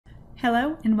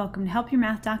Hello and welcome to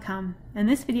helpyourmath.com. In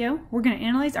this video, we're going to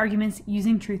analyze arguments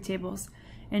using truth tables.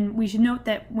 And we should note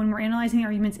that when we're analyzing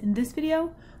arguments in this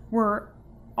video, we're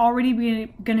already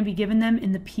going to be given them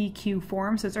in the PQ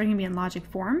form, so it's already going to be in logic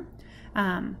form.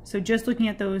 So just looking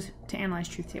at those to analyze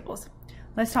truth tables.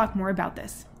 Let's talk more about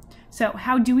this. So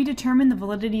how do we determine the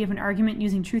validity of an argument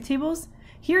using truth tables?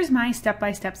 Here's my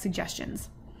step-by-step suggestions.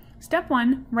 Step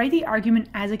 1, write the argument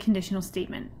as a conditional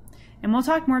statement. And we'll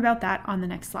talk more about that on the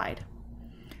next slide.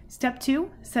 Step 2,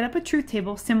 set up a truth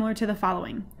table similar to the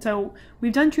following. So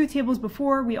we've done truth tables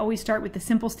before. We always start with the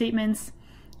simple statements.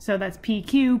 So that's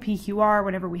PQ, PQR,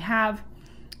 whatever we have.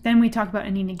 Then we talk about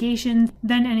any negations,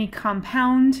 then any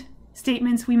compound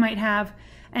statements we might have.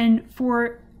 And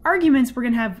for arguments, we're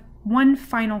going to have one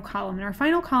final column. And our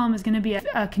final column is going to be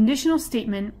a conditional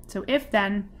statement, so if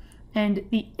then, and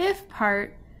the if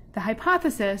part, the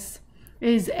hypothesis,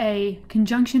 is a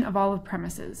conjunction of all of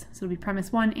premises. So it'll be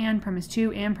premise 1 and premise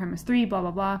 2 and premise 3, blah,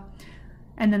 blah, blah.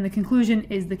 And then the conclusion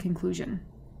is the conclusion.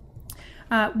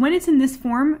 When it's in this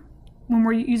form, when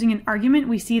we're using an argument,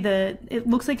 we see it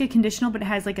looks like a conditional, but it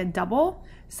has like a double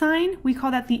sign. We call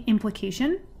that the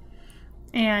implication.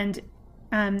 And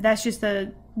that's just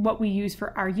what we use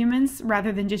for arguments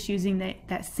rather than just using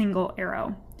that single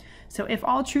arrow. So if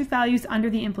all truth values under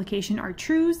the implication are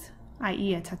trues,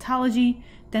 i.e. a tautology,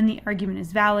 then the argument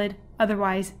is valid,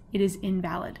 otherwise it is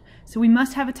invalid. So we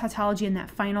must have a tautology in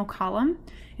that final column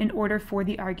in order for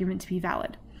the argument to be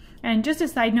valid. And just a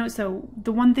side note, so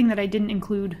the one thing that I didn't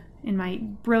include in my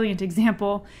brilliant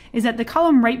example is that the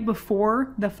column right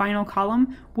before the final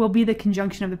column will be the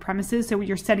conjunction of the premises, so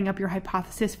you're setting up your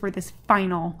hypothesis for this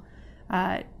final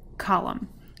column.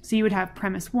 So you would have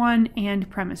premise 1 and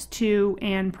premise 2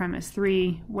 and premise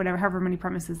 3, however many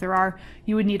premises there are.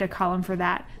 You would need a column for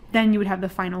that. Then you would have the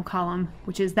final column,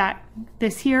 which is that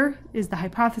this here is the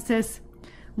hypothesis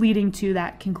leading to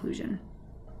that conclusion.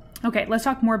 Okay, let's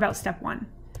talk more about step 1.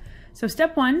 So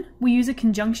step 1, we use a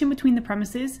conjunction between the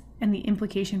premises and the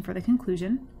implication for the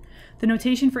conclusion. The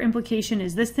notation for implication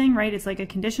is this thing, right? It's like a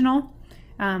conditional.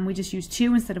 We just use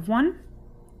 2 instead of 1.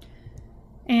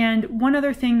 And one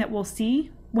other thing that we'll see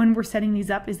when we're setting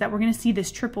these up is that we're going to see this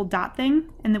triple dot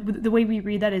thing, and the way we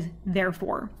read that is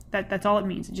therefore. That's all it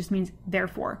means. It just means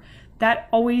therefore. That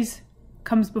always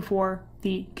comes before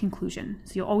the conclusion.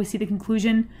 So you'll always see the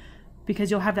conclusion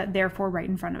because you'll have that therefore right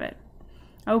in front of it.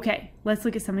 Okay, let's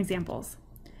look at some examples.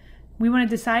 We want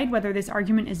to decide whether this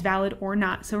argument is valid or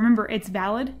not. So remember, it's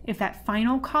valid if that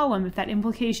final column, if that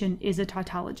implication is a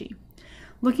tautology.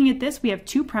 Looking at this, we have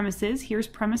two premises. Here's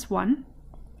premise 1.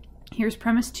 Here's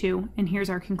premise 2, and here's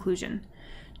our conclusion.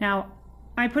 Now,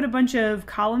 I put a bunch of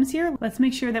columns here. Let's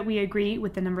make sure that we agree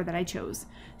with the number that I chose.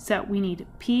 So we need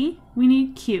P, we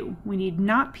need Q. We need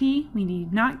not P, we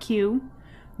need not Q.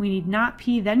 We need not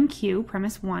P, then Q,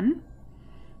 premise 1.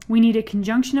 We need a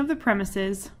conjunction of the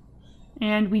premises,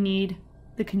 and we need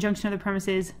the conjunction of the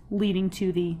premises leading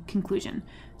to the conclusion.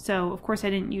 So, of course, I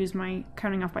didn't use my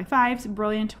counting off by fives.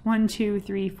 Brilliant. 1, 2,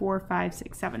 3, 4, 5,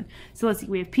 6, 7. So let's see.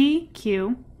 We have P,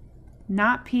 Q,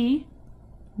 not P,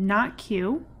 not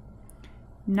Q,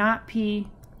 not P,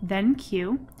 then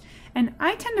Q. And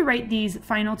I tend to write these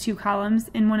final two columns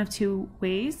in one of two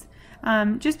ways.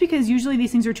 Just because usually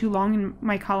these things are too long and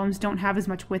my columns don't have as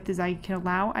much width as I can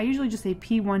allow. I usually just say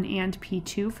P1 and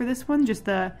P2 for this one, just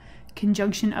the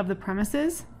conjunction of the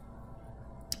premises.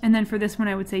 And then for this one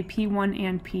I would say P1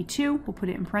 and P2. We'll put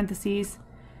it in parentheses.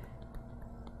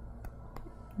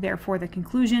 Therefore the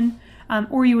conclusion,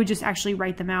 or you would just actually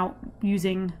write them out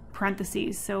using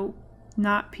parentheses. So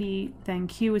not P, then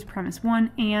Q is premise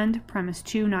 1 and premise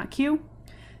 2, not Q.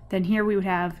 Then here we would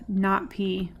have not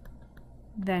P,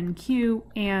 then Q,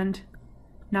 and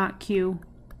not Q,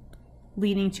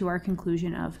 leading to our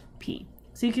conclusion of P.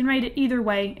 So you can write it either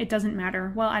way, it doesn't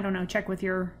matter. Well, I don't know, check with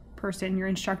your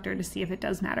instructor to see if it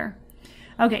does matter.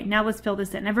 Okay, now let's fill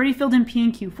this in. I've already filled in P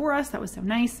and Q for us. That was so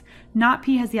nice. Not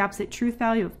P has the opposite truth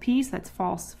value of P, so that's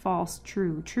false, false,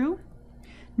 true, true.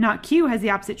 Not Q has the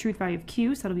opposite truth value of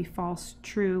Q, so it'll be false,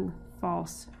 true,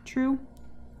 true.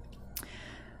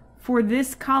 For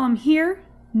this column here,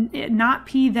 not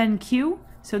P, then Q,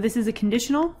 so this is a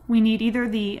conditional. We need either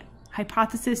the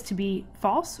hypothesis to be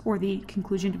false or the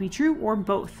conclusion to be true, or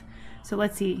both. So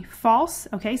let's see, false.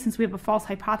 Okay, since we have a false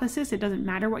hypothesis, it doesn't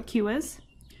matter what Q is.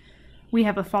 We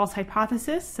have a false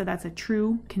hypothesis, so that's a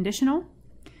true conditional.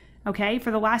 Okay, for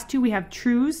the last two we have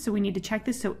trues, so we need to check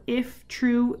this. So if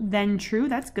true, then true,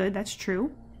 that's good, that's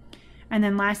true. And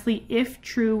then lastly, if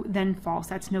true, then false,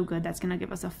 that's no good, that's going to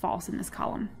give us a false in this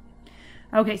column.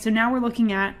 Okay, so now we're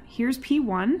looking at, here's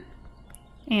P1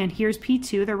 and here's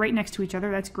P2, they're right next to each other,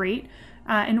 that's great.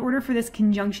 In order for this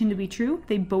conjunction to be true,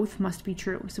 they both must be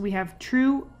true. So we have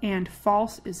true and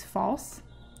false is false.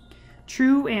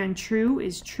 True and true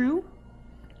is true.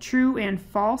 True and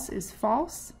false is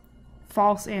false.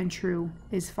 False and true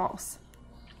is false.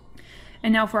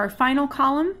 And now for our final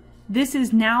column, this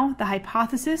is now the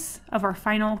hypothesis of our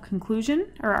final conclusion,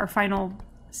 or our final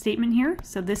statement here.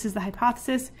 So this is the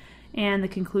hypothesis, and the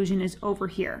conclusion is over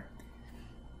here.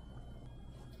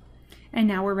 And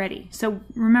now we're ready. So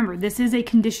remember, this is a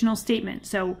conditional statement.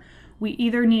 So we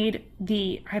either need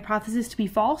the hypothesis to be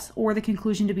false or the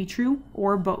conclusion to be true,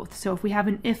 or both. So if we have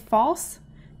an if false,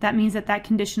 that means that that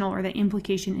conditional or the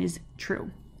implication is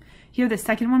true. Here, the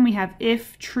second one, we have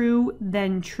if true,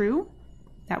 then true.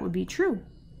 That would be true.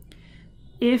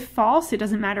 If false, it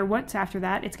doesn't matter what's after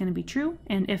that, it's going to be true.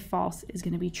 And if false is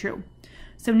going to be true.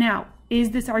 So now,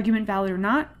 is this argument valid or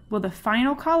not? Well, the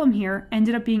final column here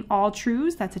ended up being all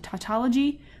trues. That's a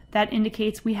tautology. That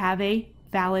indicates we have a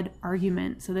valid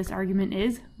argument. So this argument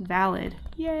is valid.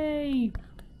 Yay!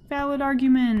 Valid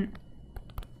argument.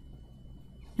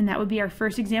 And that would be our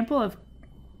first example of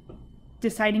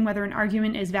deciding whether an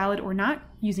argument is valid or not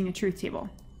using a truth table.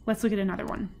 Let's look at another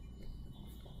one.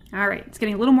 All right, it's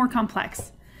getting a little more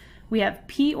complex. We have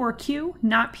P or Q,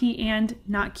 not P and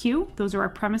not Q. Those are our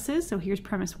premises. So here's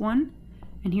premise 1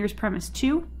 and here's premise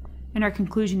 2. And our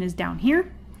conclusion is down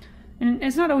here. And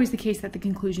it's not always the case that the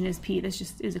conclusion is P. This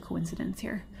just is a coincidence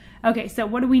here. Okay, so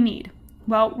what do we need?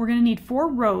 Well, we're going to need 4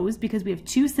 rows because we have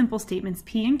 2 simple statements,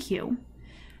 P and Q.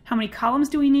 How many columns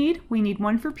do we need? We need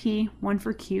 1 for P, 1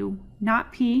 for Q,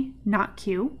 not P, not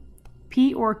Q,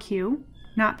 P or Q,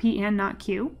 not P and not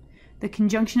Q, the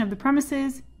conjunction of the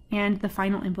premises, and the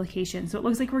final implication. So it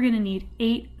looks like we're going to need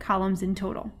 8 columns in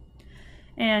total.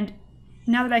 And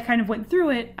now that I kind of went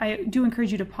through it, I do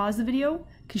encourage you to pause the video,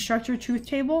 construct your truth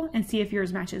table, and see if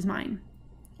yours matches mine.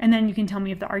 And then you can tell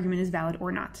me if the argument is valid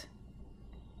or not.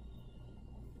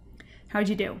 How'd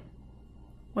you do?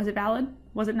 Was it valid?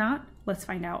 Was it not? Let's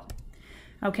find out.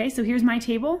 Okay, so here's my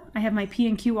table. I have my P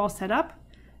and Q all set up.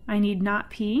 I need not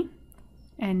P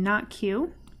and not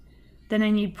Q. Then I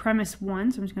need premise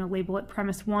 1, so I'm just going to label it.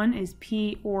 Premise 1 is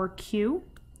P or Q.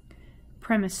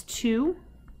 Premise 2,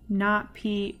 not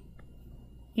P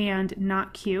and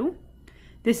not Q.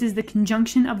 This is the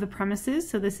conjunction of the premises,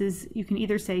 so this is, you can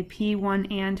either say P1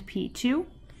 and P2,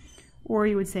 or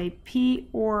you would say P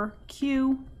or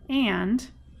Q and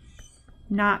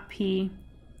not P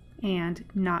and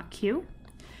not Q.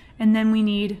 And then we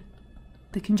need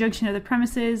the conjunction of the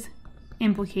premises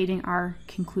implicating our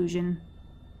conclusion,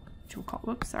 which we'll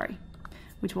call,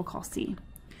 which we'll call C.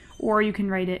 Or you can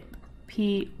write it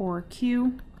P or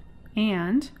Q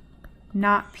and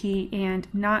not P and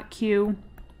not Q,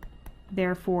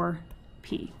 therefore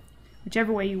P,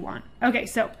 whichever way you want. Okay,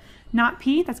 so not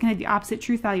P, that's going to have the opposite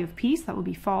truth value of P, so that will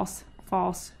be false,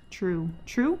 false, true,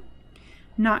 true.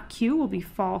 Not Q will be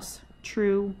false,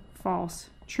 true, false,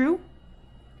 true.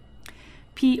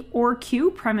 P or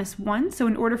Q, premise 1, so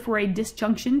in order for a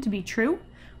disjunction to be true,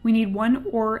 we need one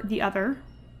or the other,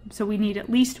 so we need at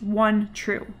least one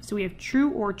true. So we have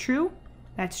true or true,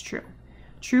 that's true.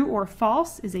 True or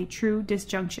false is a true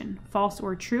disjunction. False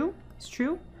or true is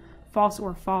true. False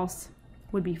or false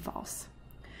would be false.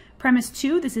 Premise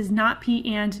 2, this is not P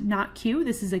and not Q.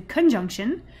 This is a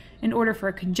conjunction. In order for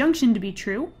a conjunction to be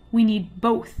true, we need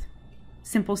both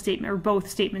simple statement or both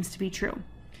statements to be true.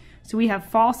 So we have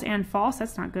false and false.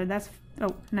 That's not good. That's,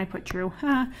 oh, and I put true.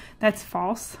 That's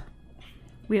false.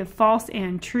 We have false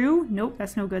and true. Nope,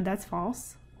 that's no good. That's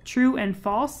false. True and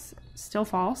false, still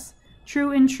false.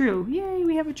 True and true. Yay,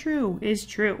 we have a true is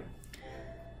true.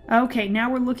 Okay, now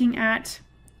we're looking at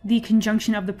the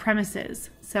conjunction of the premises.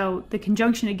 So the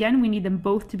conjunction, again, we need them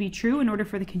both to be true in order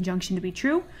for the conjunction to be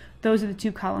true. Those are the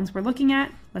 2 columns we're looking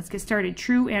at. Let's get started.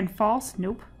 True and false,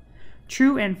 nope.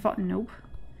 True and false, nope.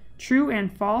 True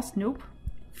and false, nope.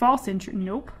 False and true,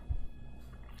 nope.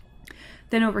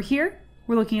 Then over here,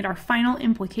 we're looking at our final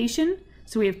implication.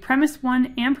 So we have premise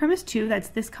 1 and premise 2, that's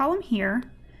this column here,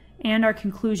 and our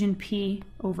conclusion P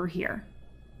over here.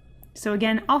 So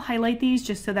again, I'll highlight these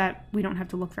just so that we don't have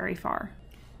to look very far.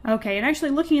 Okay, and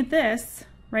actually looking at this,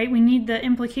 right, we need the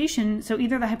implication, so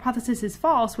either the hypothesis is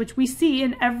false, which we see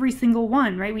in every single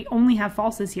one, right? We only have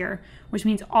falses here, which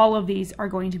means all of these are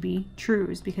going to be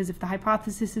trues, because if the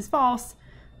hypothesis is false,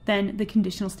 then the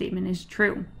conditional statement is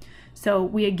true. So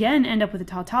we again end up with a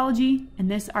tautology, and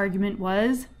this argument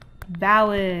was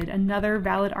valid. Another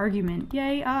valid argument.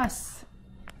 Yay, us.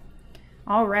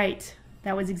 All right,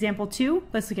 that was example 2.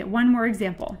 Let's look at one more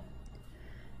example.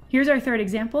 Here's our third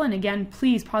example, and again,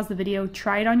 please pause the video,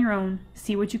 try it on your own,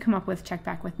 see what you come up with, check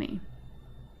back with me.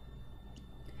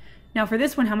 Now for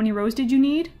this one, how many rows did you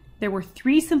need? There were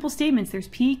 3 simple statements. There's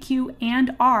P, Q,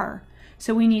 and R.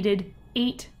 So we needed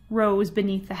 8 rows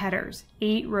beneath the headers.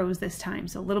 8 rows this time,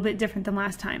 so a little bit different than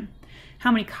last time.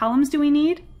 How many columns do we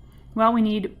need? Well, we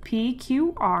need P,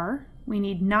 Q, R. We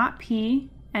need not P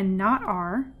and not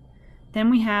R. Then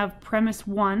we have premise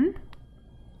 1,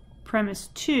 premise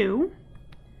 2.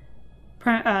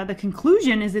 The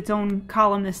conclusion is its own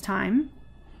column this time.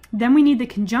 Then we need the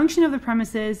conjunction of the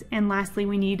premises, and lastly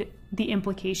we need the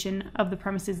implication of the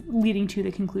premises leading to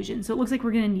the conclusion. So it looks like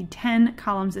we're going to need 10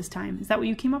 columns this time. Is that what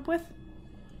you came up with?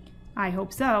 I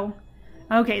hope so.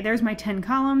 Okay, there's my 10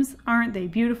 columns. Aren't they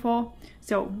beautiful?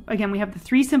 So again, we have the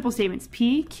 3 simple statements,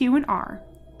 P, Q, and R.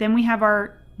 Then we have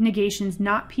our negations,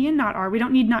 not P and not R. We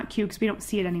don't need not Q because we don't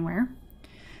see it anywhere.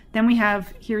 Then we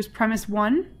have, here's premise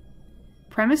 1,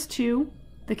 premise 2,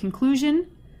 the conclusion,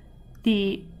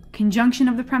 the conjunction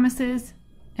of the premises,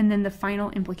 and then the final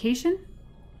implication.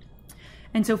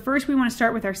 And so first we want to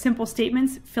start with our simple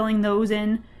statements, filling those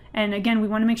in. And again, we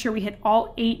want to make sure we hit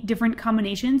all 8 different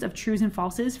combinations of trues and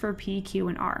falses for P, Q,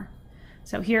 and R.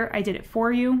 So here I did it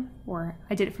for you, or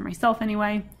I did it for myself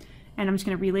anyway. And I'm just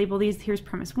going to relabel these. Here's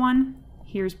premise 1,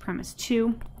 here's premise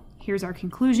 2, here's our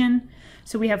conclusion.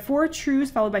 So we have 4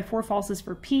 trues followed by 4 falses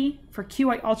for P. For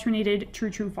Q, I alternated true,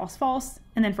 true, false, false.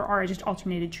 And then for R, I just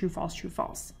alternated true, false, true,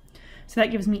 false. So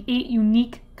that gives me 8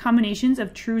 unique combinations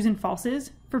of trues and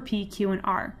falses for P, Q, and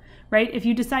R, right? If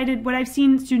you decided, what I've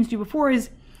seen students do before is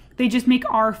they just make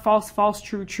R false, false,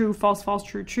 true, true, false, false,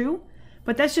 true, true.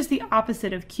 But that's just the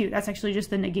opposite of Q. That's actually just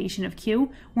the negation of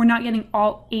Q. We're not getting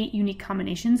all 8 unique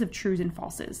combinations of trues and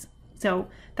falses. So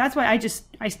that's why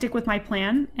I stick with my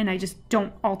plan and I just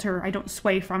don't alter, I don't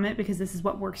sway from it because this is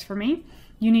what works for me.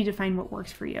 You need to find what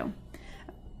works for you.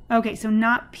 Okay, so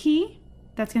not P,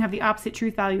 that's gonna have the opposite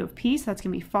truth value of P, so that's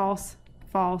gonna be false,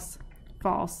 false,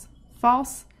 false,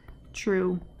 false,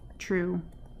 true, true,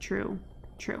 true,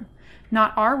 true.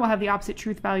 Not R will have the opposite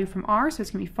truth value from R, so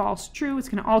it's gonna be false, true. It's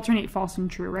gonna alternate false and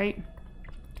true, right?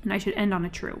 And I should end on a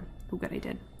true. Oh, good, I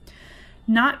did.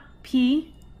 Not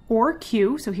P or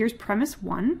Q, so here's premise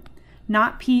 1.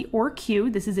 Not P or Q,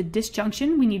 this is a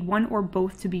disjunction. We need one or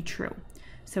both to be true.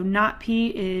 So not P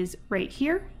is right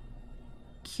here.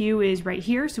 Q is right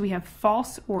here, so we have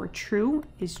false or true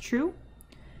is true.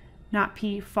 Not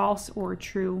P, false or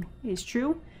true is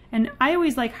true. And I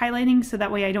always like highlighting so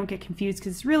that way I don't get confused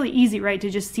because it's really easy, right, to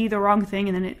just see the wrong thing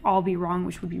and then it all be wrong,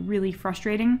 which would be really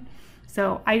frustrating.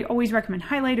 So I always recommend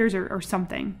highlighters or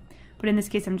something. But in this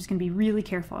case, I'm just going to be really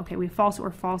careful. Okay, we have false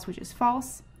or false, which is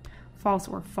false. False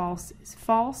or false is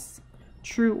false.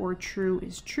 True or true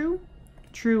is true.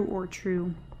 True or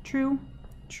true, true.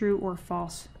 True or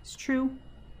false is true.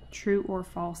 True or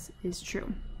false is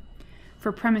true.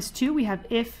 For premise 2, we have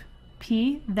if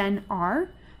P, then R.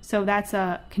 So that's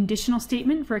a conditional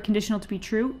statement for a conditional to be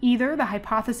true. Either the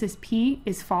hypothesis P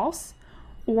is false,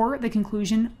 or the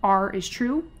conclusion R is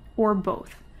true, or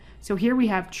both. So here we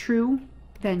have true,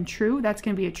 then true. That's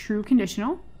going to be a true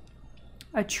conditional.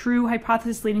 A true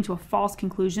hypothesis leading to a false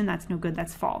conclusion, that's no good,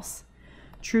 that's false.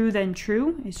 True, then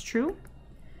true is true.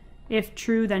 If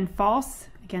true, then false,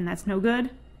 again, that's no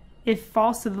good. If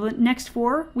false, so the next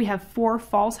 4, we have 4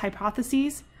 false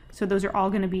hypotheses. So those are all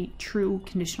going to be true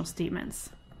conditional statements.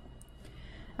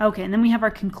 Okay, and then we have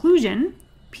our conclusion,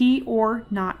 P or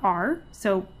not R.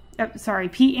 So,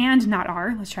 P and not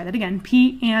R. Let's try that again.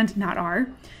 P and not R.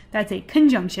 That's a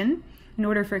conjunction. In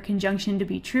order for a conjunction to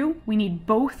be true, we need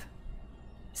both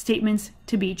statements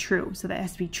to be true. So that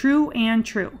has to be true and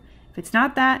true. If it's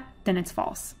not that, then it's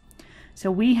false. So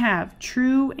we have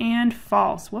true and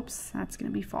false. Whoops, that's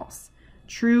going to be false.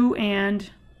 True and,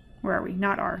 where are we?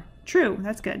 Not R. True,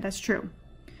 that's good, that's true.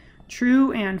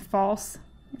 True and false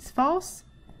is false.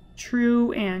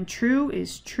 True and true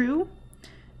is true.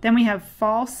 Then we have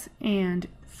false and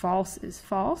false is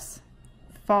false.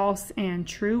 False and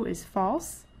true is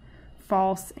false.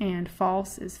 False and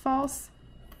false is false.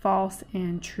 False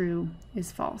and true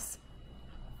is false.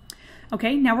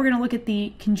 Okay, now we're going to look at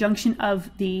the conjunction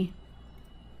of the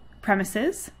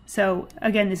premises. So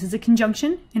again, this is a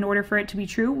conjunction. In order for it to be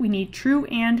true, we need true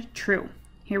and true.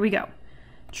 Here we go.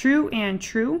 True and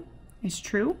true is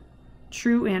true.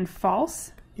 True and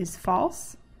false is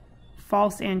false.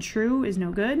 False and true is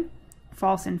no good.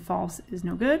 False and false is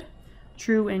no good.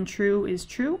 True and true is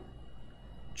true.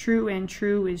 True and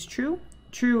true is true.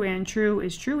 True and true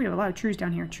is true. We have a lot of trues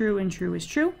down here. True and true is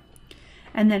true.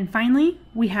 And then finally,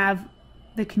 we have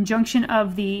the conjunction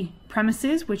of the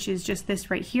premises, which is just this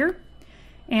right here.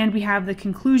 And we have the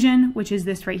conclusion, which is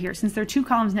this right here. Since there are 2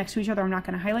 columns next to each other, I'm not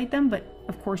going to highlight them, but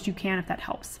of course you can if that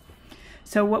helps.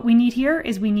 So what we need here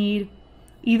is we need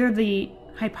either the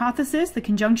hypothesis, the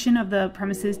conjunction of the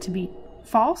premises, to be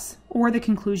false, or the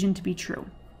conclusion to be true.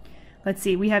 Let's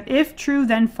see, we have if true,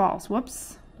 then false.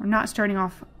 Whoops, we're not starting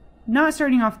off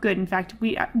good. In fact,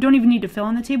 we don't even need to fill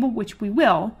in the table, which we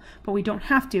will, but we don't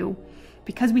have to.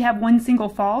 Because we have one single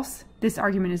false, this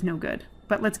argument is no good.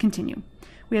 But let's continue.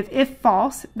 We have if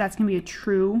false, that's going to be a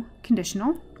true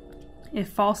conditional. If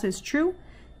false is true,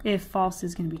 if false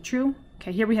is going to be true.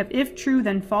 Okay, here we have if true,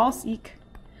 then false, eek.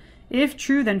 If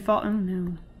true, then false, oh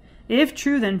no. If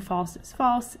true, then false is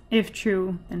false. If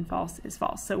true, then false is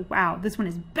false. So wow, this one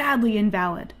is badly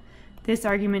invalid. This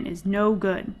argument is no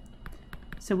good.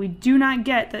 So we do not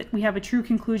get that we have a true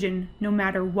conclusion no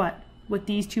matter what with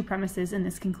these two premises in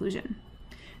this conclusion.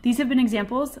 These have been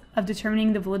examples of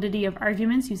determining the validity of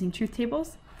arguments using truth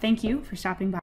tables. Thank you for stopping by.